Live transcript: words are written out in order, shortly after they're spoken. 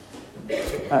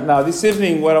Now, this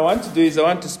evening, what I want to do is I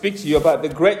want to speak to you about the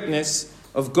greatness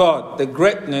of God. The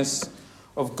greatness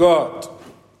of God.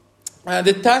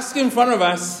 The task in front of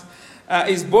us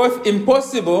is both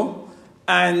impossible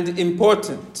and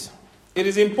important. It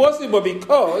is impossible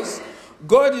because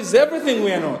God is everything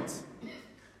we are not.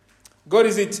 God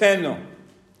is eternal,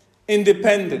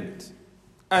 independent,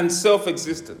 and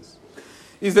self-existent.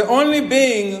 He's the only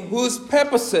being whose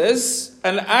purposes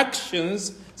and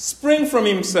actions spring from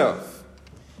himself.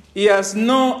 He has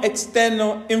no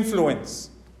external influence.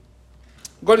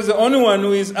 God is the only one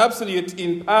who is absolute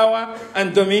in power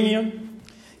and dominion.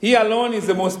 He alone is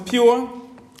the most pure,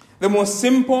 the most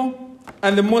simple,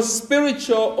 and the most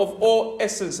spiritual of all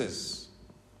essences.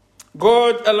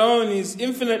 God alone is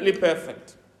infinitely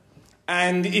perfect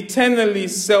and eternally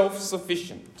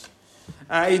self-sufficient.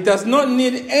 He does not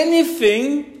need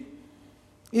anything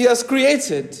he has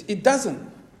created. He doesn't.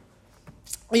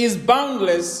 He is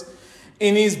boundless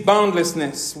in his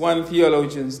boundlessness, one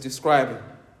theologian is describing.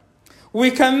 We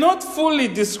cannot fully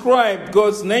describe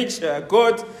God's nature.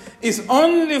 God is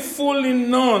only fully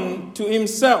known to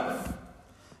himself.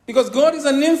 Because God is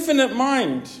an infinite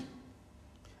mind.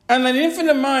 And an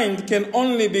infinite mind can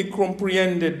only be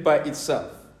comprehended by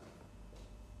itself.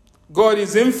 God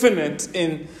is infinite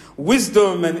in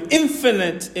wisdom and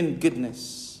infinite in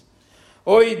goodness.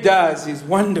 All he does is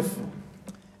wonderful,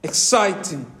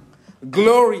 exciting,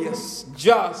 glorious,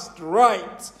 just,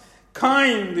 right,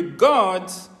 kind.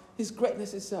 God is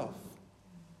greatness itself.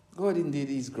 God indeed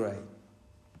is great.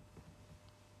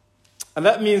 And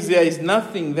that means there is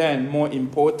nothing then more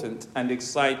important and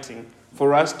exciting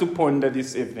for us to ponder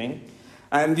this evening,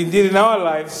 and indeed in our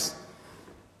lives,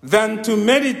 than to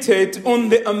meditate on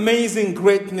the amazing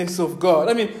greatness of God.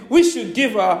 I mean, we should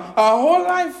give our whole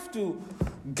life to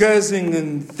gazing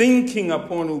and thinking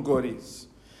upon who God is.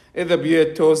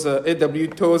 A.W.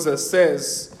 Tozer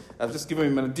says, I've just given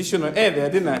him an additional A there,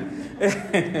 didn't I?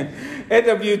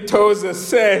 A.W. Tozer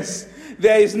says,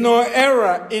 there is no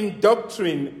error in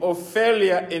doctrine or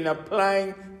failure in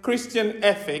applying Christian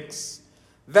ethics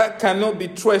that cannot be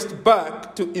traced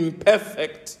back to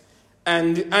imperfect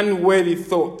and unworthy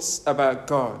thoughts about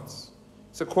God.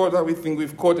 It's a quote that we think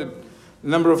we've quoted a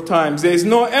number of times. There is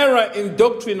no error in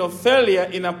doctrine or failure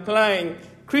in applying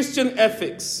Christian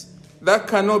ethics that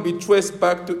cannot be traced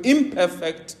back to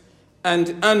imperfect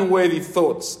and unworthy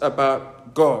thoughts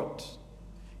about God.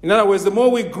 In other words, the more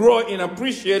we grow in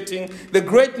appreciating the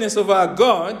greatness of our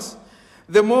God,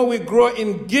 the more we grow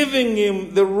in giving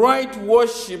him the right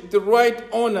worship, the right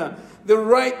honor, the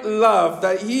right love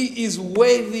that he is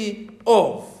worthy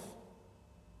of.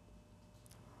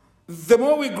 The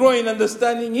more we grow in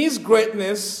understanding his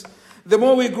greatness, the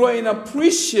more we grow in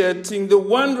appreciating the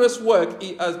wondrous work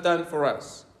he has done for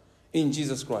us in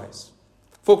Jesus Christ,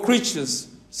 for creatures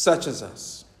such as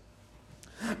us.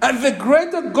 And the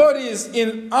greater God is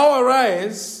in our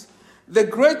eyes, the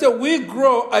greater we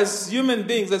grow as human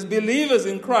beings, as believers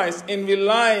in Christ, in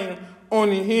relying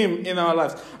on him in our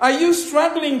lives. Are you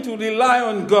struggling to rely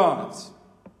on God?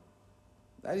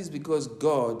 That is because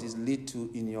God is little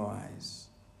in your eyes.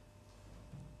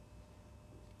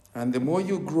 And the more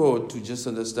you grow to just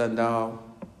understand how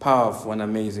powerful and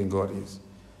amazing God is,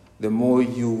 the more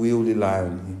you will rely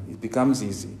on him. It becomes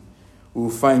easy. We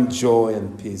will find joy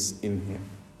and peace in him.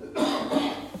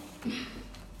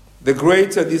 The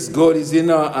greater this God is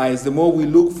in our eyes, the more we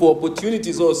look for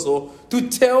opportunities also to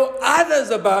tell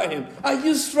others about him. Are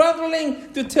you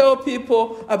struggling to tell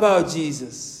people about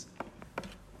Jesus?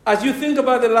 As you think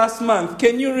about the last month,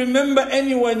 can you remember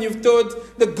anyone you've told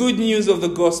the good news of the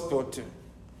gospel to?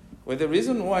 Well, the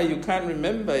reason why you can't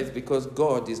remember is because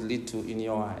God is little in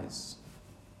your eyes.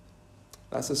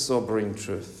 That's a sobering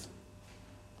truth.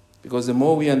 Because the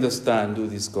more we understand who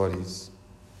this God is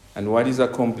and what is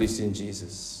accomplished in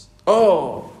Jesus.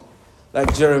 Oh,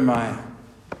 like Jeremiah,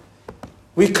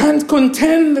 we can't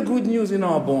contain the good news in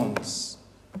our bones.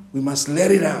 We must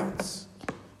let it out.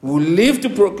 We will live to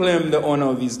proclaim the honor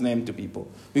of his name to people.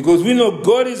 Because we know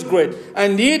God is great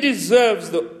and he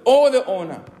deserves all the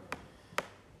honor.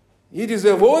 He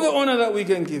deserves all the honor that we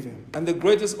can give him. And the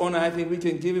greatest honor I think we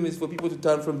can give him is for people to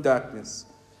turn from darkness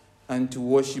and to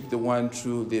worship the one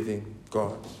true living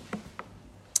God.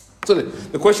 So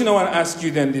the question I want to ask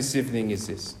you then this evening is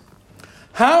this.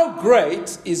 How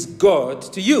great is God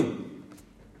to you?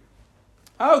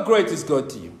 How great is God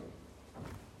to you?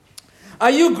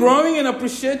 Are you growing and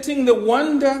appreciating the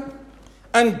wonder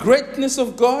and greatness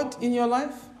of God in your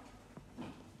life?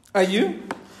 Are you?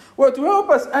 Well, to help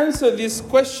us answer this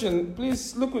question,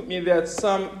 please look with me there at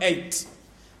Psalm 8.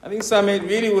 I think Psalm 8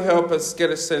 really will help us get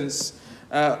a sense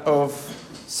of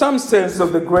some sense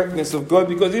of the greatness of God,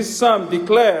 because this psalm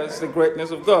declares the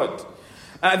greatness of God.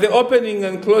 The opening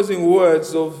and closing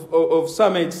words of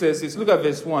Psalm 8 says this. Look at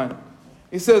verse 1.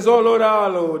 It says, "O Lord, our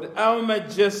Lord, how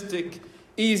majestic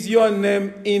is your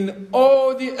name in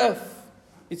all the earth."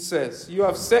 It says, "You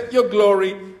have set your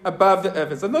glory above the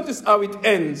heavens." And notice how it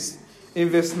ends in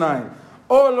verse 9.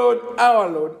 "O Lord, our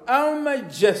Lord, how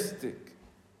majestic,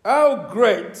 how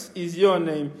great is your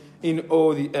name in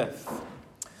all the earth."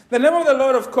 The name of the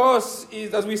Lord, of course,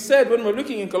 is, as we said when we're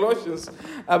looking in Colossians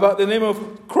about the name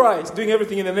of Christ, doing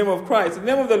everything in the name of Christ. The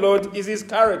name of the Lord is his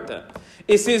character.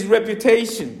 It's his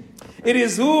reputation. It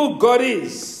is who God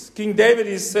is. King David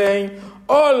is saying,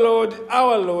 "Oh Lord,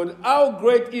 our Lord, how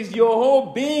great is your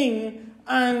whole being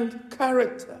and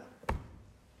character."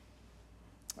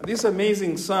 This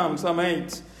amazing Psalm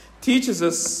 8, teaches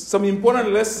us some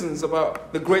important lessons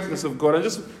about the greatness of God. And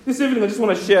this evening, I just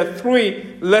want to share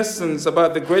 3 lessons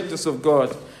about the greatness of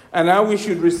God and how we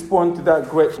should respond to that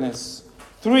greatness.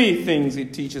 3 things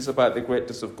it teaches about the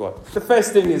greatness of God. The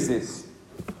first thing is this: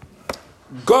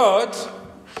 God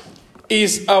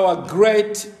is our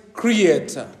great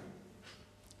creator.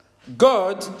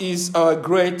 God is our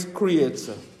great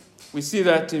creator. We see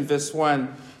that in verse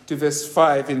 1 to verse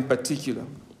 5 in particular.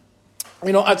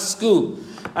 You know, at school,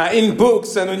 in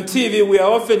books and on TV, we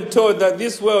are often told that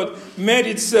this world made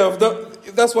itself.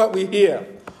 That's what we hear.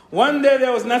 One day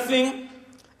there was nothing,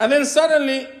 and then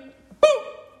suddenly, boom,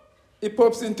 it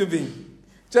pops into being.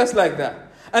 Just like that.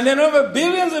 And then over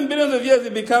billions and billions of years,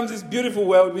 it becomes this beautiful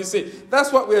world. We say,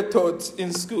 that's what we're taught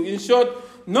in school. In short,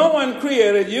 no one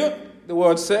created you, the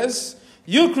word says.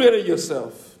 You created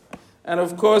yourself. And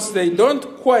of course, they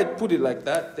don't quite put it like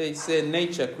that. They say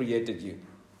nature created you.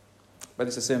 But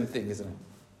it's the same thing, isn't it?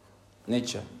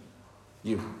 Nature,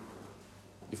 you.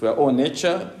 If we are all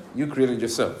nature, you created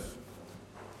yourself.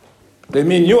 They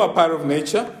mean you are part of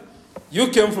nature. You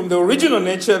came from the original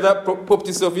nature that popped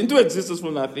itself into existence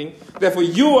from nothing. Therefore,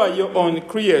 you are your own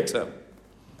creator.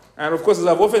 And of course, as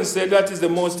I've often said, that is the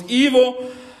most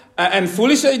evil and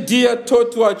foolish idea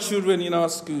taught to our children in our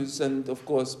schools. And of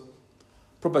course,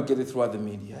 propagated throughout the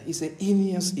media. It's an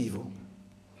heinous evil.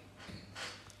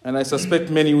 And I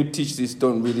suspect many who teach this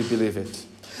don't really believe it.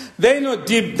 They know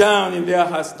deep down in their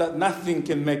hearts that nothing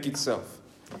can make itself.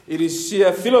 It is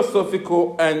sheer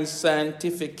philosophical and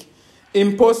scientific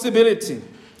impossibility.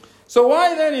 So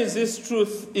why then is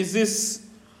this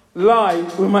lie,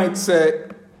 we might say,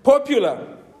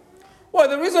 popular? Well,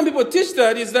 the reason people teach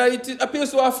that is that it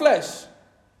appeals to our flesh.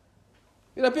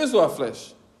 It appeals to our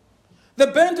flesh. The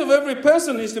bent of every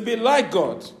person is to be like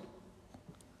God.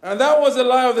 And that was the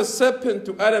lie of the serpent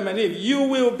to Adam and Eve. You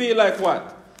will be like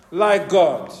what? Like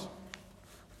God.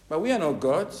 But we are not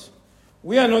God.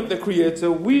 We are not the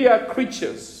creator. We are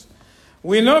creatures.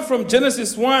 We know from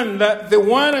Genesis 1 that the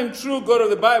one and true God of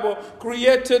the Bible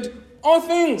created all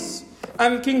things.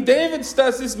 And King David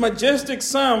starts this majestic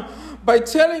psalm by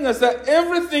telling us that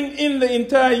everything in the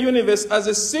entire universe has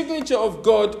a signature of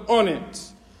God on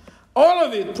it. All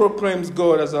of it proclaims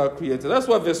God as our creator. That's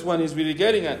what verse 1 is really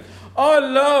getting at. Oh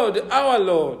Lord, our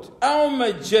Lord, how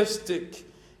majestic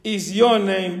is your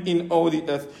name in all the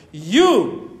earth.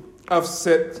 You have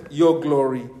set your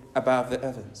glory above the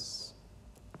heavens.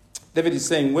 David is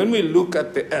saying, when we look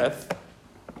at the earth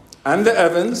and the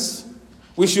heavens,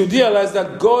 we should realize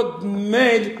that God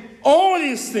made all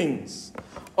these things.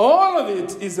 All of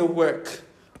it is a work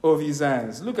of his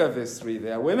hands. Look at verse 3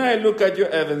 there. When I look at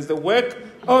your heavens, the work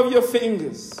of your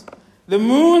fingers, the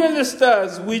moon and the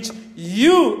stars which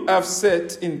you have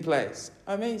set in place.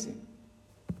 Amazing.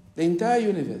 The entire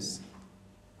universe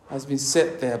has been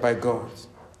set there by God.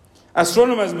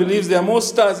 Astronomers believe there are more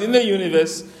stars in the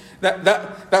universe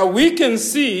that we can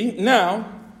see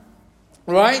now,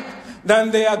 right,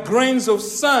 than there are grains of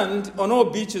sand on all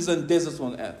beaches and deserts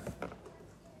on earth.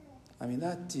 I mean,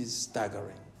 that is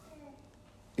staggering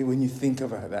when you think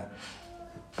about that.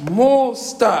 More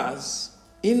stars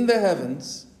in the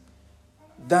heavens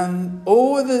than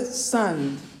all the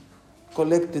sand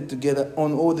collected together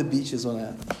on all the beaches on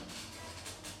earth.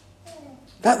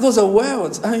 Those are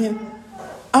worlds. I mean,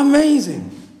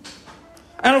 amazing.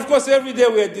 And of course, every day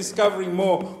we are discovering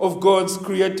more of God's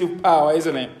creative power,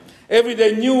 isn't it? Every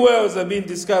day new worlds are being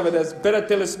discovered as better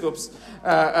telescopes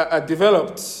are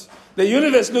developed. The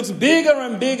universe looks bigger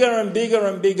and bigger and bigger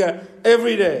and bigger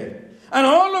every day. And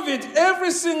all of it,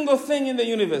 every single thing in the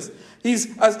universe,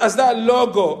 is, as that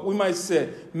logo, we might say,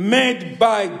 made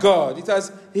by God. It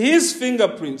has his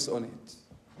fingerprints on it.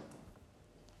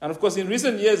 And of course, in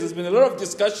recent years, there's been a lot of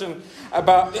discussion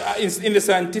about, in the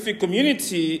scientific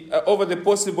community over the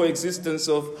possible existence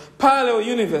of parallel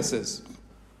universes.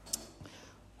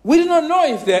 We do not know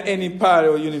if there are any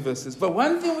parallel universes, but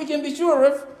one thing we can be sure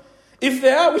of, if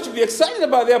there are, we should be excited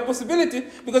about their possibility,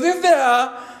 because if there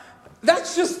are,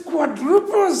 that just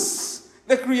quadruples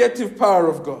the creative power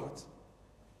of God.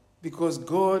 Because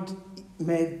God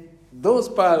made those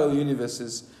parallel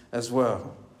universes as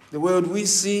well. The world we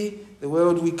see, the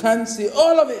world we can't see,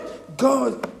 all of it.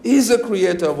 God is the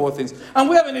creator of all things. And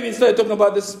we haven't even started talking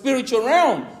about the spiritual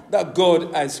realm that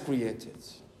God has created.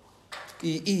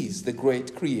 He is the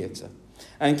great creator.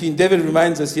 And King David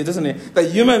reminds us here, doesn't he,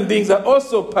 that human beings are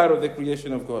also part of the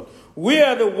creation of God. We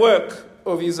are the work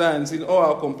of his hands in all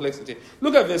our complexity.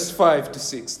 Look at verse 5 to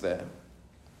 6 there.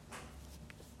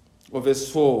 Or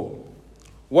verse 4.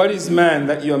 What is man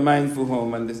that you are mindful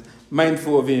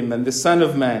of him, and the Son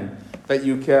of Man that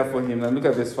you care for him? And look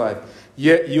at verse 5.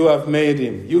 Yet you have made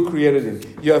him, you created him.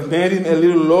 You have made him a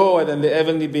little lower than the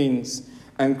heavenly beings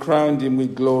and crowned him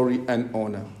with glory and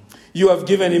honor. You have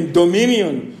given him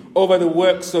dominion over the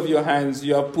works of your hands.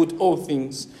 You have put all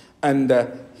things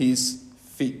under his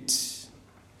feet.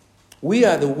 We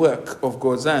are the work of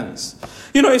God's hands.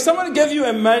 You know, if someone gave you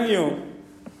a manual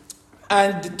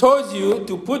and told you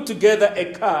to put together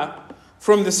a car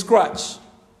from the scratch,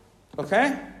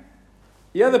 okay?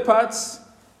 Here are the parts.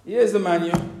 Here's the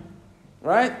manual,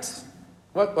 right?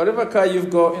 Whatever car you've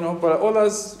got, you know, but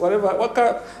others, whatever, what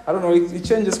car, I don't know, it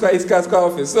changes quite his car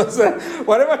office. So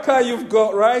whatever car you've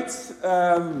got, right?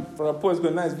 For a Paul's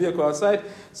got a nice vehicle outside.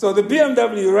 So the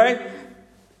BMW, right?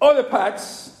 All the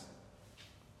parts,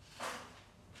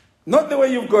 not the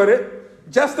way you've got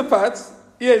it, just the parts.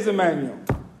 Here is the manual.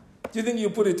 Do you think you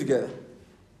put it together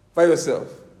by yourself?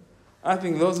 I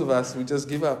think those of us will just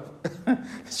give up.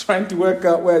 Trying to work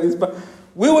out where it is. But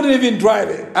we wouldn't even drive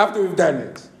it after we've done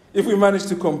it, if we manage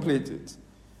to complete it.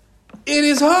 It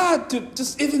is hard to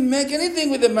just even make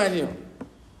anything with the manual.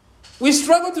 We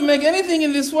struggle to make anything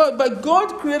in this world, but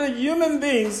God created human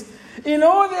beings in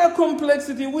all their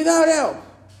complexity without help,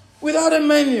 without a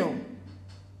manual.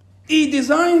 He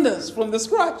designed us from the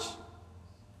scratch.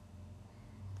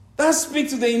 That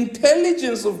speaks to the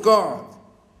intelligence of God.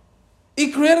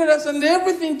 He created us and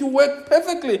everything to work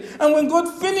perfectly. And when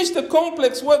God finished the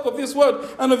complex work of this world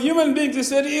and of human beings, he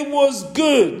said it was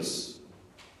good.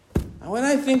 And when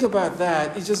I think about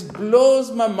that, it just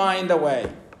blows my mind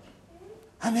away.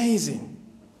 Amazing.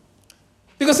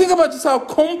 Because think about just how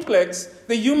complex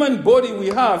the human body we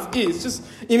have is, just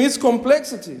in its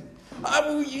complexity.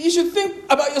 You should think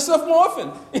about yourself more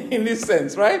often in this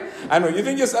sense, right? I know you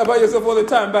think about yourself all the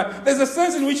time, but there's a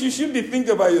sense in which you should be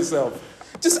thinking about yourself.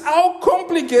 Just how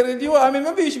complicated you are. I mean,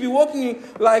 maybe you should be walking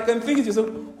and thinking to yourself,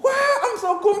 wow, I'm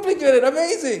so complicated,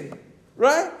 amazing,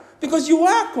 right? Because you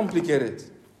are complicated.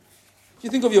 If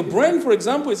you think of your brain, for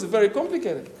example, it's very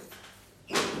complicated.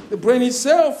 The brain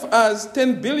itself has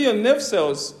 10 billion nerve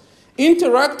cells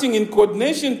interacting in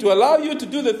coordination to allow you to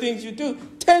do the things you do.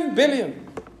 10 billion.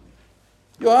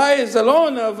 Your eyes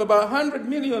alone have about 100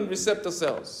 million receptor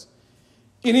cells.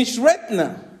 In each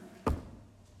retina,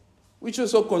 which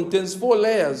also contains 4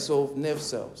 layers of nerve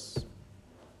cells.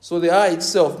 So the eye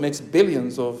itself makes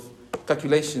billions of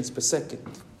calculations per second,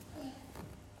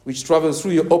 which travels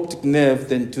through your optic nerve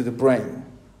then to the brain.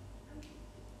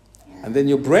 And then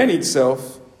your brain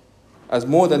itself has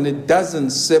more than a dozen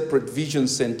separate vision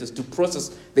centers to process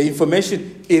the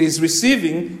information it is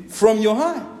receiving from your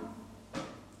eye.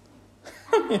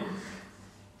 I mean,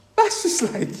 that's just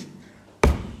like,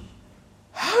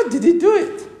 how did he do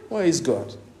it? Where is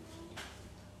God?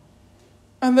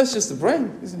 And that's just the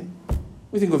brain, isn't it?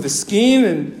 We think of the skin,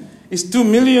 and it's 2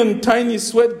 million tiny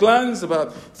sweat glands,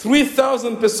 about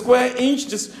 3,000 per square inch,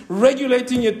 just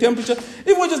regulating your temperature.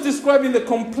 If we're just describing the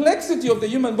complexity of the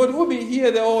human body, we'll be here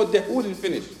there all day. We wouldn't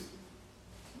finish.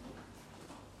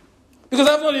 Because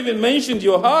I've not even mentioned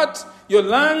your heart, your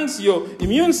lungs, your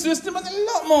immune system, and a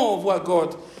lot more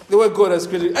of the way God has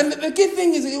created. And the key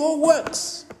thing is it all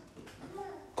works.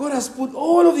 God has put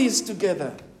all of these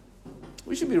together.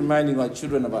 We should be reminding our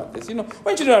children about this. You know,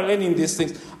 when children are learning these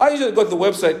things, I usually go to the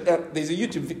website. There's a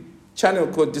YouTube channel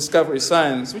called Discovery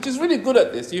Science, which is really good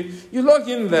at this. You log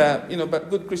in there, but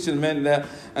good Christian men there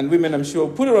and women, I'm sure,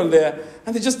 put it on there,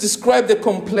 and they just describe the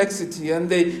complexity, and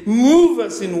they move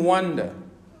us in wonder.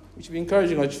 We should be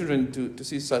encouraging our children to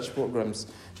see such programs,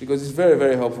 because it's very,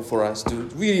 very helpful for us to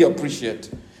really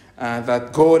appreciate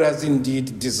that God has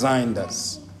indeed designed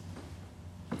us.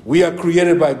 We are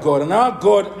created by God, and our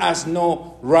God has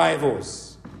no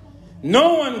rivals.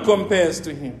 No one compares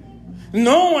to him.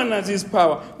 No one has his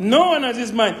power. No one has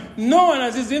his mind. No one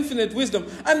has his infinite wisdom.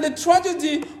 And the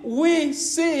tragedy we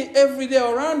see every day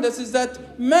around us is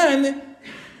that man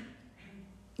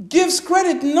gives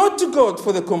credit not to God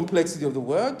for the complexity of the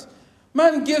world,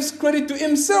 Man gives credit to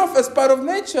himself as part of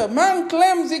nature. Man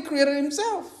claims he created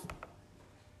himself.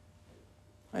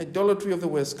 Idolatry of the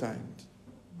worst kind.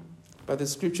 But the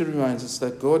scripture reminds us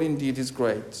that God indeed is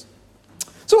great.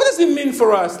 So what does it mean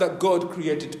for us that God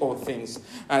created all things?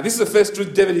 This is the first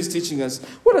truth David is teaching us.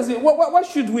 What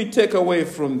should we take away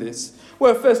from this?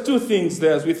 Well, first, two things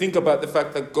there as we think about the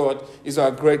fact that God is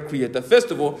our great creator.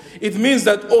 First of all, it means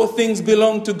that all things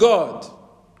belong to God.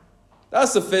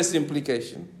 That's the first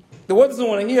implication. The world doesn't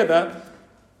want to hear that.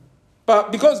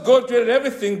 But because God created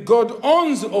everything, God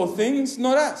owns all things,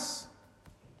 not us.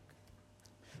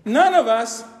 None of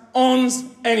us owns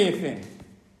anything.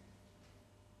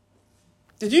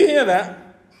 Did you hear that?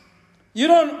 You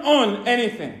don't own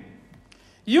anything.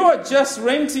 You are just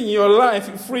renting your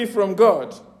life free from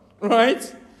God,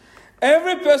 right?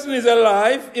 Every person is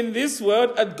alive in this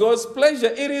world at God's pleasure.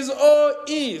 It is all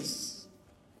His.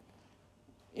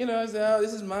 You know, say, oh,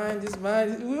 this is mine, this is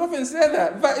mine. We often say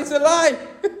that, but it's a lie.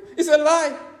 It's a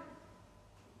lie.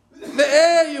 The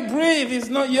air you breathe is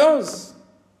not yours.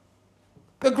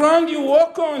 The ground you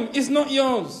walk on is not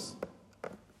yours.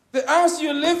 The house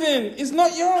you live in is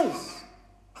not yours.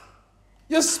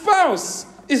 Your spouse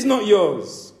is not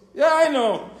yours. Yeah, I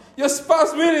know. Your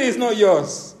spouse really is not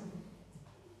yours.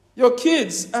 Your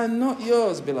kids are not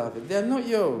yours, beloved. They are not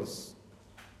yours.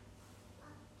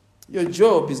 Your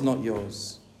job is not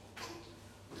yours.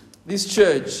 This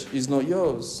church is not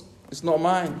yours. It's not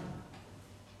mine.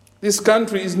 This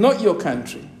country is not your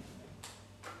country.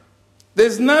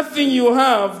 There's nothing you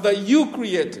have that you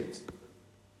created.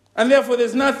 And therefore,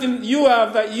 there's nothing you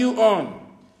have that you own.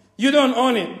 You don't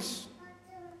own it.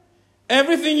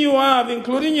 Everything you have,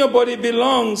 including your body,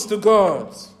 belongs to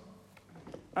God.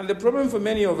 And the problem for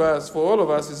many of us, for all of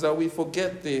us, is that we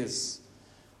forget this.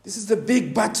 This is the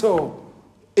big battle,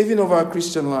 even of our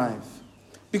Christian life.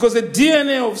 Because the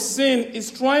DNA of sin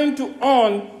is trying to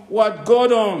own what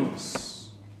God owns.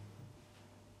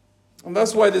 And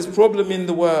that's why there's problem in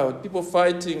the world. People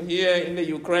fighting here in the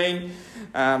Ukraine,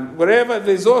 wherever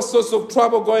there's all sorts of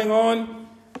trouble going on.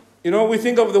 You know, we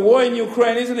think of the war in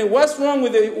Ukraine, isn't it? What's wrong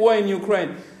with the war in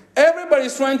Ukraine?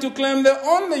 Everybody's trying to claim they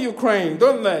own the Ukraine,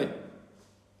 don't they?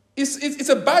 It's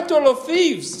a battle of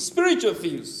thieves, spiritual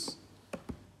thieves.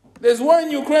 There's war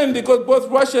in Ukraine because both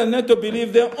Russia and NATO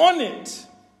believe they own it.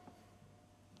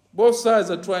 Both sides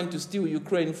are trying to steal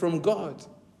Ukraine from God.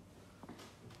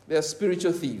 They are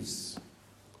spiritual thieves.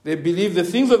 They believe the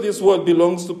things of this world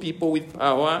belongs to people with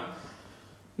power,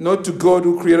 not to God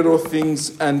who created all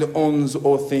things and owns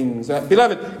all things.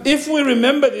 Beloved, if we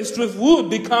remember this truth, we will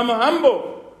become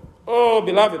humble. Oh,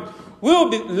 beloved, we will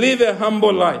live a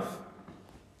humble life.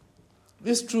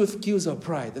 This truth kills our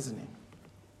pride, doesn't it?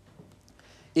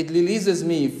 It releases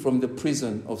me from the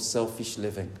prison of selfish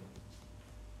living.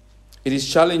 It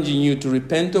is challenging you to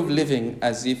repent of living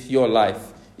as if your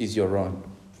life is your own.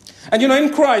 And you know,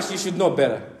 in Christ, you should know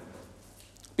better.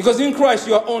 Because in Christ,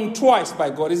 you are owned twice by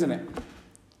God, isn't it?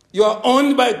 You are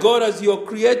owned by God as your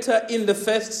creator in the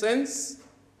first sense.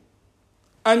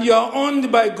 And you are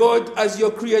owned by God as your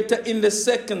creator in the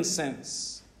second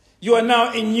sense. You are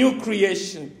now a new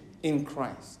creation in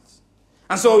Christ.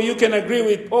 And so you can agree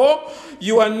with Paul,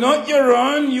 you are not your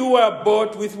own, you are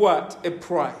bought with what? A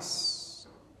price.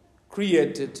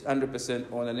 Created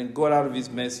 100% owned, and then God out of his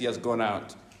mercy has gone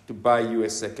out to buy you a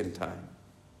second time.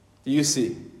 Do you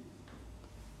see?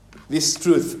 This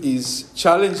truth is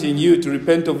challenging you to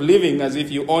repent of living as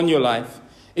if you own your life.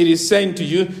 It is saying to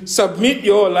you, submit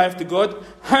your life to God,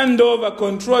 hand over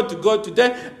control to God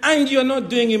today, and you're not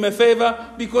doing him a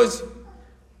favor, because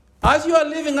as you are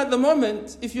living at the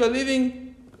moment, if you are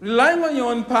living relying on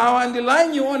your own power and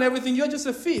relying you on everything, you're just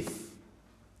a thief.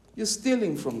 You're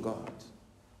stealing from God.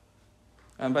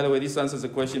 And by the way, this answers a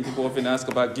question people often ask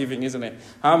about giving, isn't it?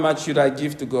 How much should I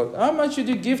give to God? How much should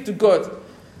you give to God?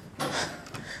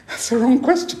 That's the wrong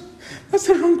question. That's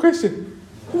the wrong question.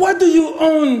 What do you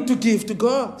own to give to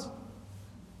God?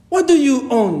 What do you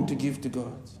own to give to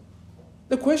God?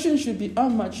 The question should be, how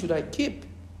much should I keep?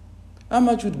 How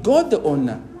much would God, the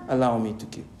owner, allow me to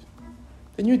keep?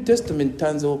 The New Testament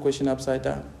turns the whole question upside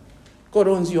down. God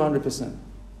owns you 100%.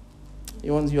 He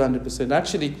owns you 100%.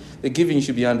 Actually, the giving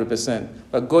should be 100%.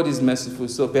 But God is merciful,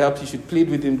 so perhaps you should plead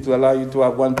with him to allow you to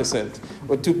have 1%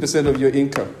 or 2% of your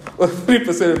income or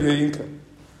 3% of your income.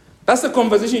 That's the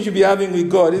conversation you should be having with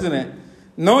God, isn't it?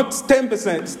 Not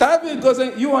 10%. Start with God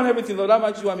saying, you want everything, Lord, how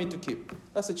much you want me to keep?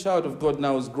 That's a child of God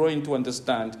now who's growing to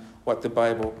understand what the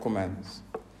Bible commands.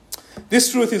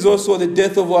 This truth is also the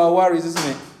death of our worries, isn't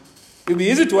it? It'll be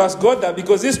easy to ask God that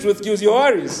because this truth kills your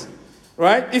worries.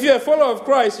 Right? If you're a follower of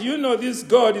Christ, you know this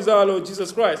God is our Lord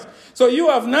Jesus Christ. So you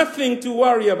have nothing to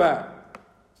worry about.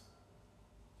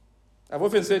 I've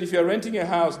often said, if you're renting a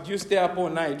house, do you stay up all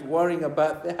night worrying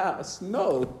about the house?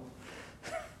 No,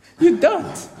 you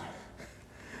don't.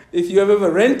 If you have ever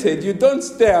rented, you don't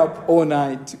stay up all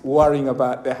night worrying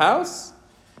about the house.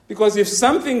 Because if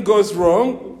something goes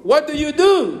wrong, what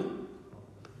do?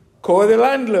 Call the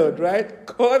landlord, right?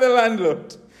 Call the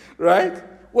landlord, right?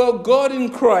 Well, God in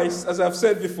Christ, as I've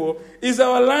said before, is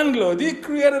our landlord. He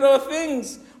created all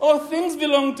things. All things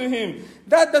belong to him.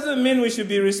 That doesn't mean we should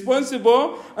be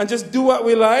responsible and just do what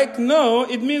we like. No,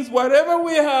 it means whatever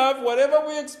we have, whatever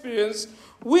we experience,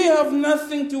 we have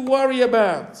nothing to worry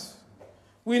about.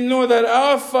 We know that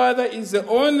our Father is the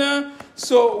owner,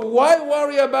 so why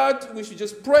worry about it? We should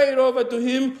just pray it over to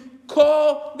him.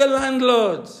 Call the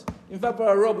landlord. In fact,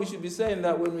 Brother Rob, we should be saying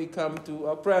that when we come to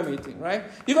our prayer meeting, right?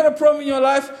 You got a problem in your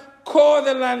life? Call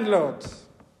the landlord,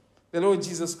 the Lord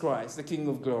Jesus Christ, the King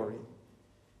of glory.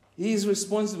 He is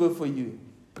responsible for you.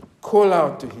 Call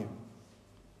out to him.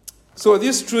 So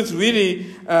this truth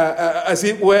really, as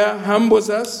it were,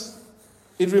 humbles us.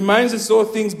 It reminds us all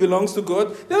things belongs to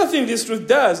God. The other thing this truth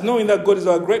does, knowing that God is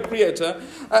our great creator,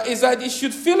 is that it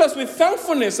should fill us with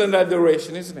thankfulness and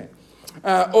adoration, isn't it?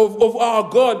 Of our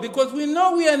God, because we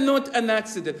know we are not an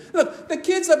accident. Look, the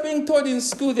kids are being taught in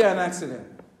school they are an accident.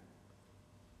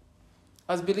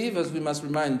 As believers, we must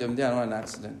remind them they are not an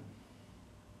accident.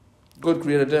 God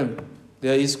created them. They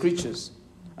are his creatures,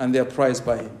 and they are prized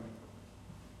by him.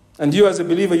 And you as a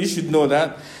believer, you should know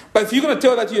that. But if you're going to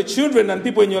tell that to your children and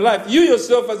people in your life, you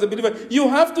yourself as a believer, you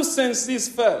have to sense this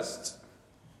first.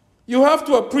 You have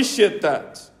to appreciate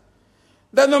that.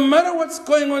 That no matter what's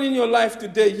going on in your life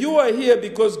today, you are here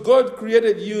because God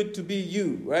created you to be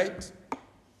you, right?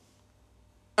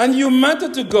 And you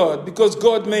matter to God because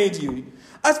God made you.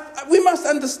 We must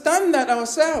understand that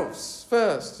ourselves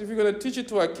first, if we're going to teach it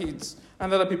to our kids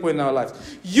and other people in our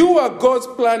lives. You are God's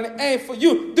plan A for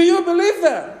you. Do you believe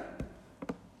that?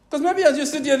 Because maybe as you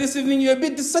sit here this evening, you're a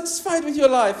bit dissatisfied with your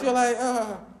life. You're like,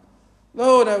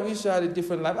 Lord, I wish I had a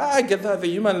different life. I get that at the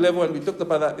human level, and we talked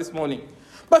about that this morning.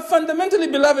 But fundamentally,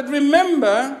 beloved,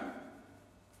 remember,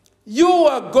 you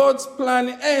are God's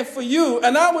plan A for you.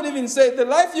 And I would even say the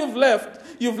life you've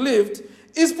lived,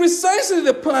 is precisely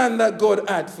the plan that God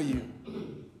had for you.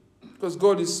 Because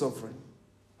God is sovereign.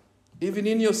 Even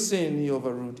in your sin, he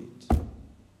overruled it.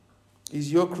 He's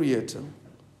your creator.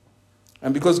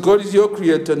 And because God is your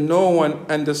creator, no one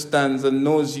understands and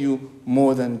knows you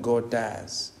more than God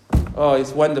does. Oh,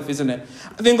 it's wonderful, isn't it?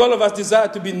 I think all of us desire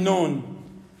to be known.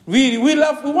 We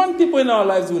want people in our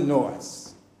lives who know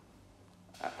us.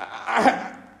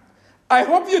 I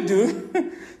hope you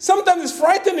do. Sometimes it's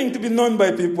frightening to be known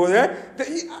by people. Yeah?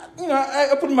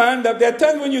 I put my hand up. There are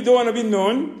times when you don't want to be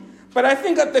known. But I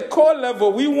think at the core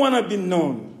level, we want to be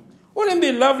known. Wouldn't it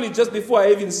be lovely just before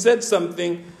I even said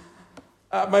something,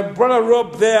 my brother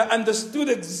Rob there understood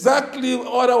exactly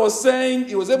what I was saying.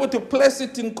 He was able to place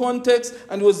it in context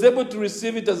and was able to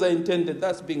receive it as I intended.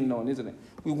 That's being known, isn't it?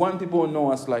 We want people who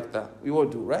know us like that. We all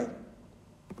do, right?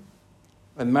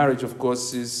 And marriage, of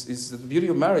course, is the beauty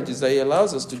of marriage is that it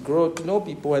allows us to grow to know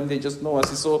people and they just know us.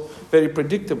 It's so very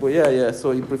predictable. Yeah.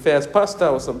 So he prefers pasta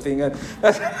or something. And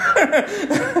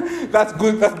that's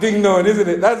good. That's being known, isn't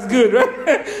it? That's good,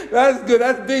 right? That's good.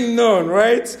 That's being known,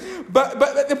 right? But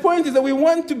the point is that we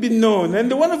want to be known.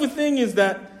 And the wonderful thing is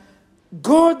that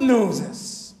God knows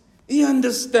us. He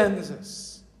understands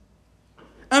us.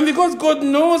 And because God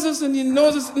knows us and he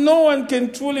knows us, no one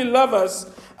can truly love us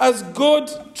as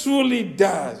God truly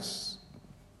does.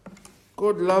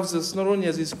 God loves us not only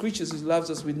as his creatures, he loves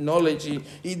us with knowledge.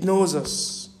 He knows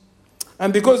us.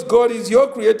 And because God is your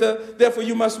creator, therefore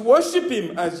you must worship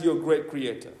him as your great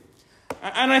creator.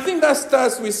 And I think that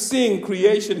starts with seeing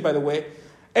creation, by the way.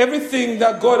 Everything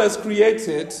that God has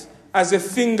created as a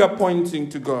finger pointing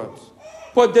to God.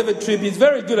 Paul David Tripp is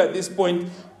very good at this point,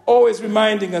 always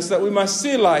reminding us that we must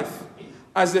see life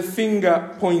as a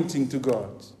finger pointing to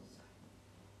God.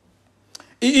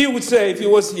 He would say, if he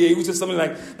was here, he would say something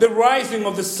like, the rising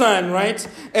of the sun, right?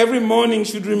 Every morning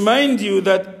should remind you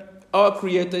that our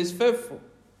Creator is faithful.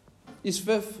 He's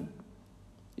faithful.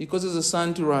 He causes the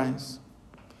sun to rise.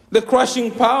 The crushing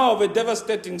power of a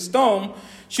devastating storm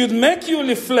should make you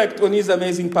reflect on his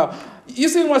amazing power. You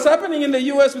see what's happening in the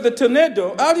U.S. with the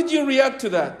tornado? How did you react to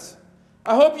that?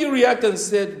 I hope you react and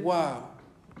said, wow,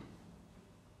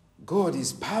 God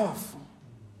is powerful.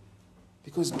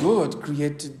 Because God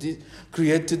created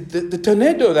the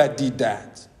tornado that did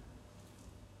that.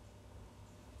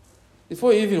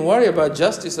 Before you even worry about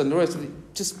justice and the rest,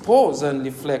 just pause and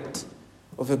reflect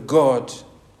of a God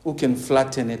who can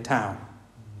flatten a town.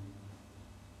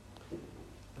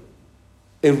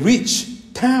 A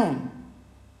rich town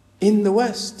in the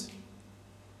West.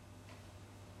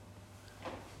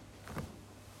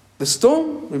 The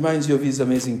storm reminds you of his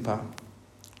amazing power.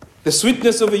 The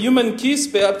sweetness of a human kiss,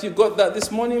 perhaps you got that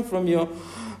this morning from your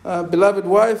beloved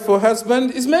wife or husband,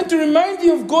 is meant to remind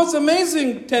you of God's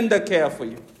amazing tender care for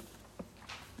you.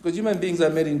 Because human beings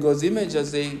are made in God's image.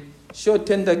 As they show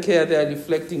tender care, they are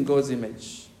reflecting God's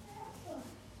image.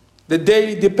 The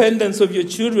daily dependence of your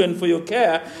children for your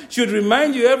care should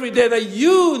remind you every day that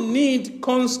you need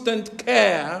constant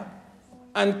care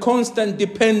and constant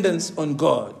dependence on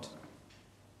God.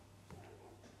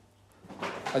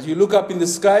 As you look up in the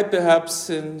sky, perhaps,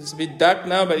 and it's a bit dark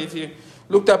now, but if you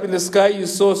looked up in the sky, you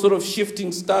saw sort of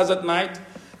shifting stars at night.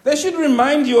 They should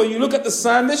remind you, or you look at the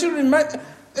sun, the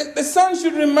sun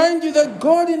should remind you that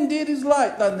God indeed is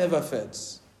light that never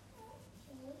fades.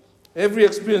 Every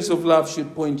experience of love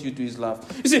should point you to his love.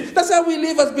 You see, that's how we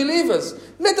live as believers.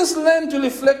 Let us learn to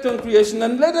reflect on creation,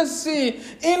 and let us see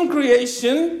in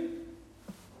creation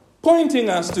pointing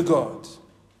us to God.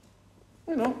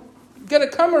 Get a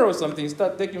camera or something,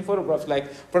 start taking photographs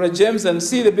like Brother James and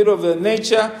see a bit of the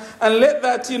nature, and let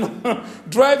that,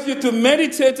 drive you to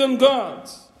meditate on God.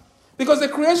 Because the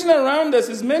creation around us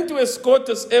is meant to escort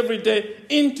us every day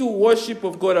into worship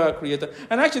of God our Creator.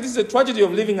 And actually, this is a tragedy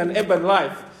of living an urban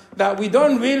life, that we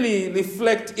don't really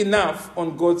reflect enough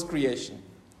on God's creation.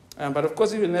 But of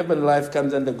course, even urban life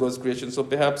comes under God's creation. So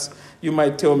perhaps you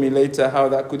might tell me later how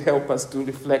that could help us to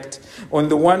reflect on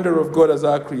the wonder of God as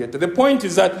our Creator. The point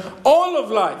is that all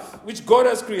of life, which God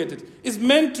has created, is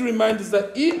meant to remind us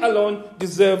that he alone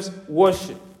deserves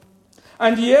worship.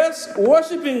 And yes,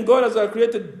 worshiping God as our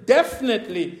Creator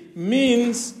definitely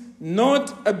means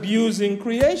not abusing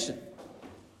creation.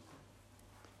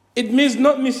 It means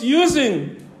not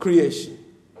misusing creation.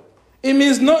 It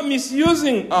means not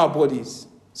misusing our bodies.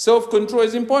 Self-control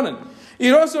is important.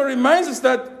 It also reminds us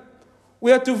that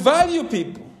we are to value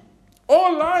people.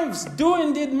 All lives do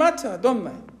indeed matter, don't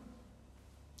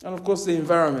they? And of course, the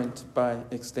environment by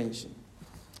extension.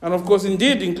 And of course,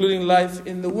 indeed, including life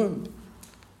in the womb.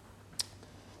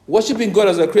 Worshipping God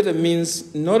as a creator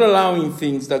means not allowing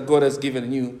things that God has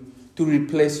given you to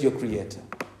replace your creator.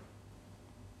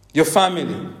 Your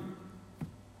family,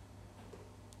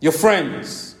 your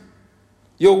friends,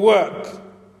 your work,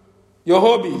 your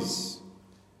hobbies,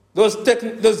 those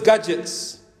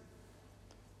gadgets.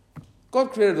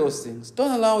 God created those things.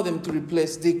 Don't allow them to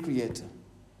replace the Creator.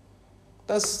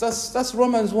 That's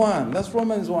Romans 1. That's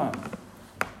Romans 1.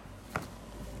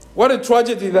 What a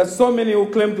tragedy that so many who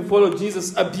claim to follow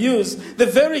Jesus abuse the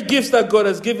very gifts that God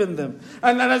has given them.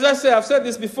 And as I say, I've said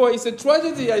this before, it's a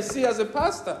tragedy I see as a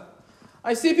pastor.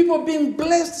 I see people being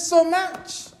blessed so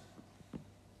much.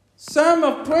 Some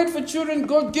have prayed for children,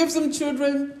 God gives them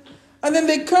children, and then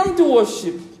they come to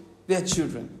worship their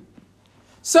children.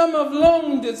 Some have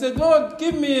longed and said, Lord,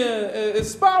 give me a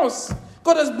spouse.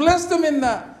 God has blessed them in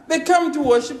that. They come to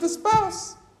worship the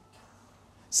spouse.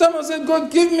 Some have said,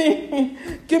 God, give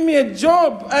me a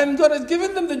job. And God has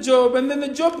given them the job. And then the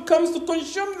job comes to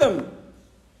consume them.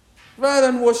 Rather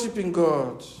than worshiping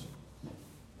God.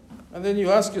 And then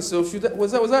you ask yourself,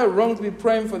 was I wrong to be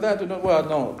praying for that? Or not? Well,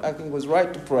 no, I think it was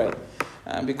right to pray.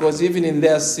 Because even in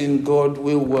their sin, God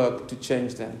will work to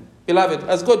change them. Beloved,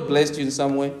 has God blessed you in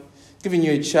some way? Given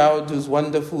you a child who's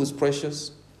wonderful, who's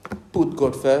precious? Put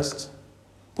God first.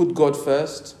 Put God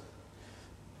first.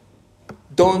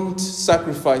 Don't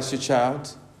sacrifice your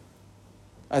child,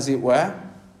 as it were.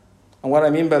 And what I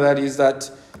mean by that is that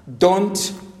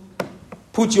don't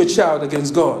put your child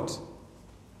against God.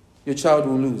 Your child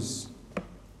will lose.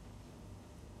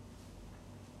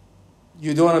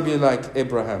 You don't want to be like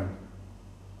Abraham.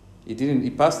 He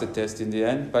passed the test in the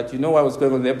end, but you know what was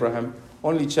going on with Abraham?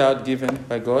 Only child given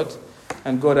by God,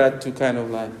 and God had to kind of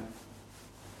like,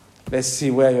 let's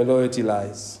see where your loyalty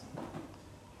lies.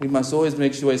 We must always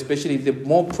make sure, especially the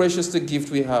more precious the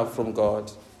gift we have from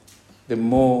God, the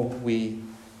more we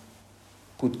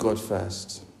put God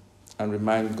first and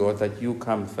remind God that you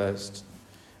come first.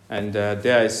 And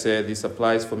dare I say, this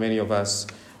applies for many of us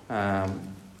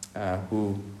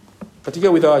who,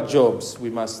 particularly with our jobs, we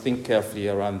must think carefully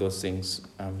around those things.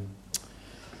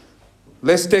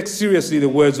 Let's take seriously the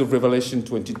words of Revelation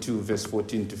 22, verse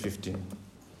 14 to 15.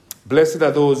 Blessed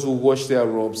are those who wash their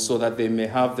robes so that they may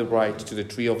have the right to the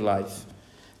tree of life,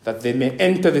 that they may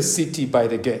enter the city by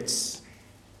the gates.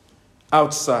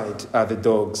 Outside are the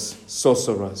dogs,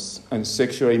 sorcerers, and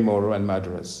sexually immoral and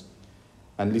murderers.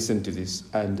 And listen to this,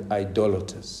 and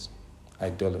idolaters.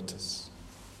 Idolaters.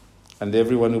 And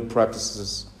everyone who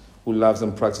loves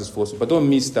and practices falsehood. But don't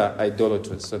miss that,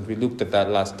 idolaters. And we looked at that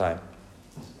last time.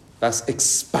 That's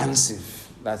expansive.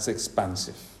 That's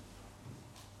expansive.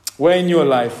 Where in your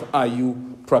life are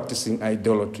you practicing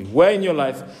idolatry? Where in your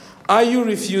life Are you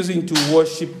refusing to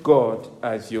worship God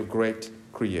as your great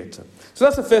creator? So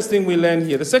that's the first thing we learn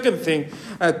here. The second thing,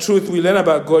 truth we learn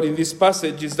about God in this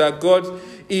passage is that God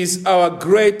is our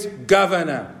great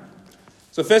governor.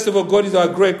 So first of all, God is our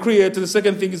great creator. The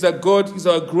second thing is that God is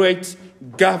our great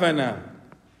governor.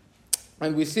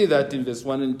 And we see that in verse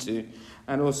 1 and 2,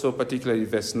 and also particularly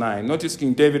verse 9. Notice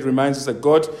King David reminds us that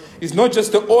God is not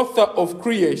just the author of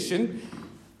creation,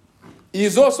 he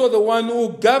is also the one who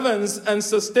governs and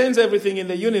sustains everything in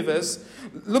the universe.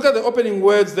 Look at the opening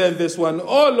words there in verse 1.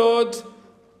 Oh Lord,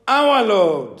 our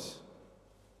Lord.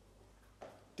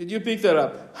 Did you pick that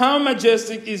up? How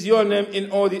majestic is your name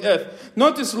in all the earth.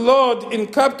 Notice Lord in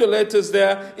capital letters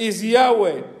there is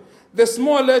Yahweh. The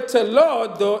small letter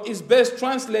Lord, though, is best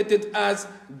translated as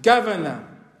governor.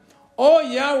 Oh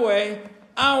Yahweh,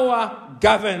 our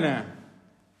governor.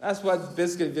 That's what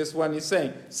basically verse 1 is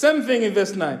saying. Same thing in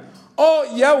verse 9.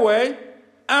 Oh Yahweh,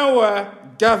 our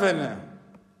governor.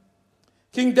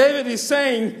 King David is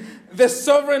saying, the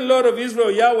sovereign Lord of Israel,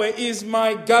 Yahweh, is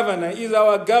my governor, is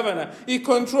our governor. He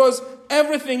controls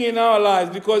everything in our lives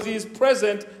because he is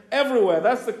present everywhere.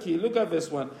 That's the key. Look at this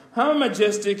one. How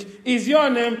majestic is your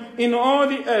name in all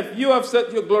the earth. You have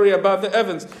set your glory above the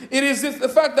heavens. It is the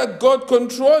fact that God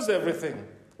controls everything,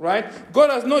 right? God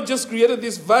has not just created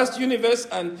this vast universe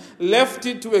and left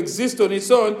it to exist on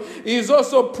its own. He is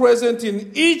also present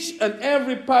in each and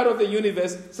every part of the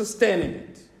universe, sustaining it.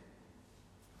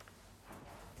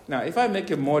 Now, if I make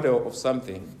a model of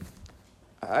something,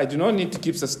 I do not need to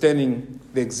keep sustaining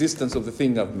the existence of the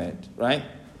thing I've made, right?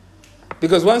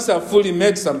 Because once I've fully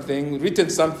made something, written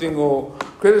something, or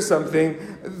created something,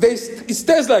 it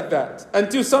stays like that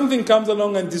until something comes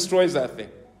along and destroys that thing.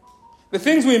 The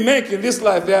things we make in this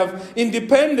life, they have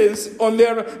independence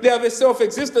they have a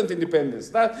self-existent independence.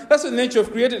 That's the nature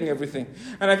of creating everything.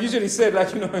 And I've usually said,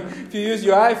 if you use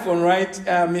your iPhone, right,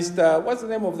 Mr. What's the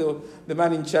name of the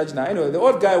man in charge now? Anyway, the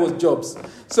old guy was Jobs.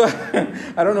 So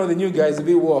I don't know the new guy, is a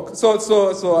bit woke. So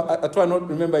I try not to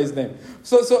remember his name.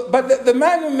 But the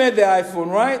man who made the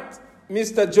iPhone, right,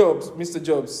 Mr.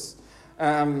 Jobs,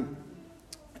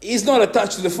 he's not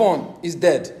attached to the phone. He's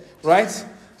dead, right?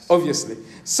 Obviously.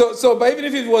 But even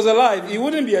if he was alive, he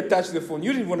wouldn't be attached to the phone.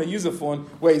 You didn't want to use a phone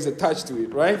where he's attached to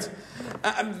it, right?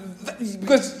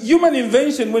 Because human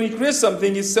invention, when he creates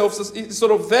something, is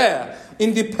sort of there,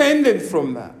 independent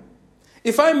from that.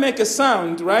 If I make a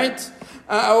sound, right,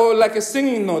 or like a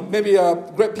singing note, maybe a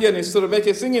great pianist sort of make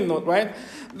a singing note, right?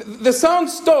 The sound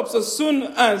stops as soon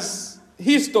as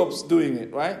he stops doing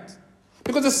it, right?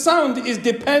 Because the sound is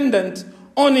dependent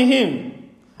on him.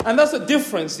 And that's the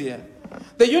difference here.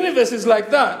 The universe is like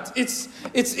that.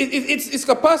 Its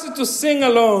capacity to sing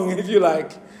along, if you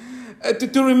like,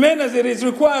 to remain as it is,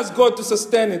 requires God to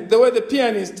sustain it, the way the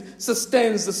pianist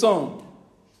sustains the song.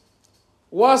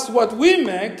 Whilst what we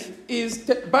make is,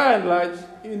 by and large,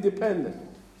 independent.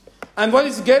 And what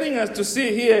it's getting us to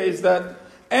see here is that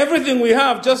everything we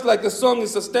have, just like the song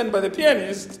is sustained by the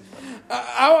pianist,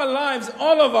 our lives,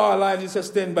 all of our lives, is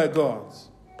sustained by God.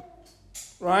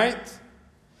 Right?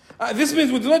 This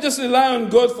means we do not just rely on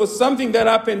God for something that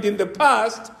happened in the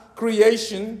past,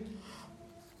 creation,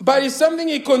 but it's something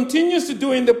he continues to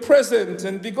do in the present.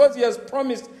 And because he has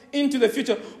promised into the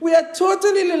future, we are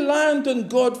totally reliant on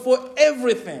God for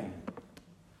everything.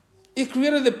 He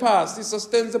created the past, he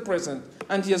sustains the present,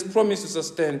 and he has promised to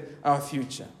sustain our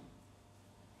future.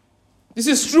 This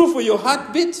is true for your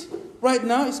heartbeat right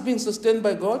now. It's being sustained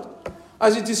by God,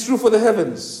 as it is true for the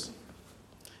heavens.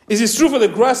 It is true for the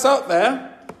grass out there,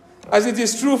 as it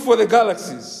is true for the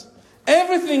galaxies.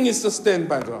 Everything is sustained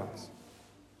by God.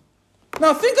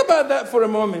 Now think about that for a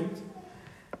moment.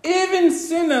 Even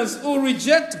sinners who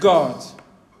reject God,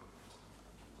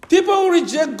 people who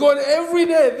reject God every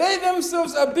day, they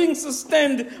themselves are being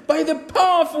sustained by the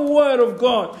powerful word of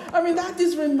God. I mean, that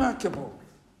is remarkable.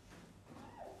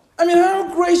 I mean,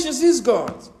 how gracious is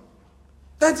God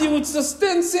that he would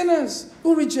sustain sinners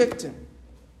who reject him?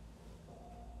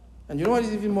 And you know what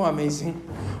is even more amazing?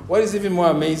 What is even more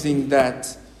amazing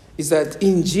is that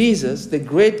in Jesus, the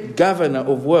great governor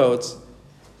of worlds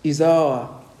is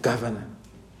our governor.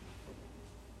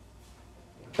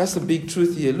 That's the big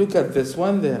truth here. Look at verse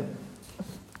 1 there.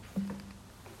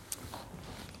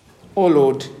 Oh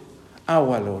Lord,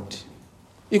 our Lord.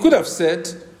 He could have said,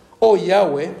 oh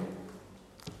Yahweh,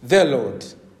 the Lord.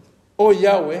 Oh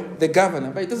Yahweh, the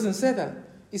governor. But it doesn't say that.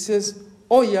 It says,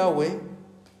 oh Yahweh,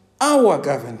 our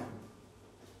governor.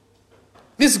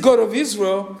 This God of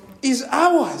Israel is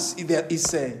ours, he's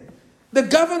saying. The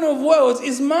governor of worlds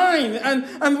is mine.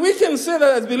 And we can say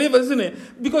that as believers, isn't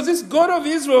it? Because this God of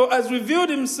Israel has revealed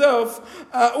himself,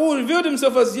 who revealed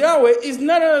himself as Yahweh, is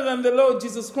none other than the Lord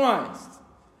Jesus Christ.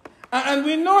 And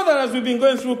we know that as we've been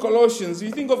going through Colossians,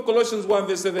 you think of Colossians 1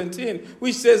 verse 17,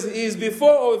 which says, he is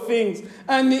before all things,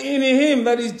 and in him,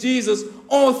 that is Jesus,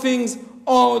 all things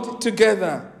hold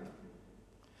together.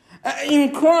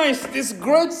 In Christ, this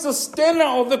great sustainer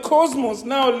of the cosmos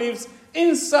now lives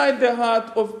inside the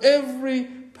heart of every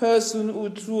person who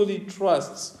truly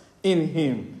trusts in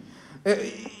him.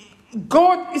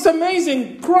 God is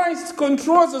amazing. Christ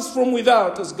controls us from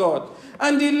without as God.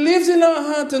 And he lives in our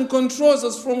heart and controls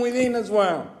us from within as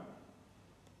well.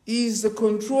 He is the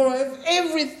controller of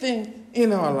everything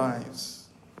in our lives.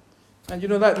 And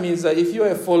that means that if you're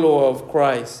a follower of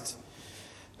Christ,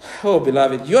 oh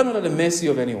beloved, you're not at the mercy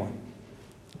of anyone.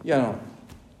 You're not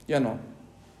at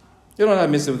the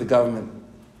mercy of the government.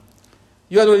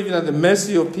 You are not even at the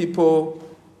mercy of people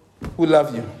who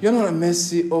love you. You're not at the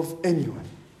mercy of anyone.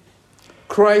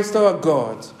 Christ our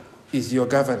God is your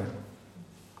governor.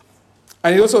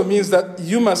 And it also means that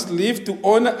you must live to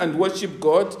honor and worship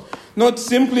God, not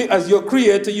simply as your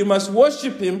creator. You must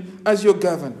worship him as your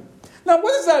governor. Now,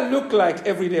 what does that look like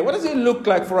every day? What does it look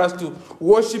like for us to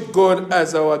worship God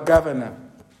as our governor?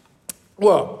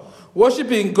 Well,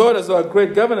 worshiping God as our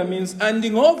great governor means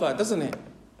handing over, doesn't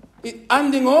it?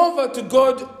 Handing over to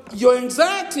God your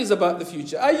anxieties about the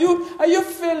future. Are you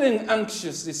feeling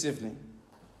anxious this evening?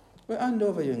 Well, hand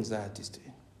over your anxieties to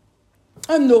him.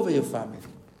 Hand over your family.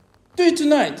 Do it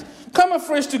tonight. Come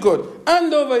afresh to God.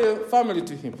 Hand over your family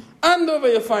to him. Hand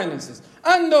over your finances.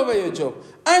 Hand over your job.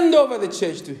 Hand over the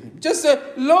church to him. Just say,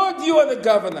 Lord, you are the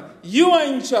governor. You are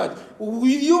in charge.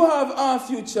 You have our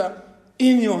future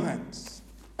in your hands.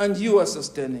 And you are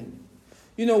sustaining.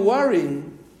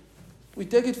 Worrying, we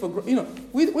take it for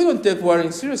granted. We don't take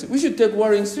worrying seriously. We should take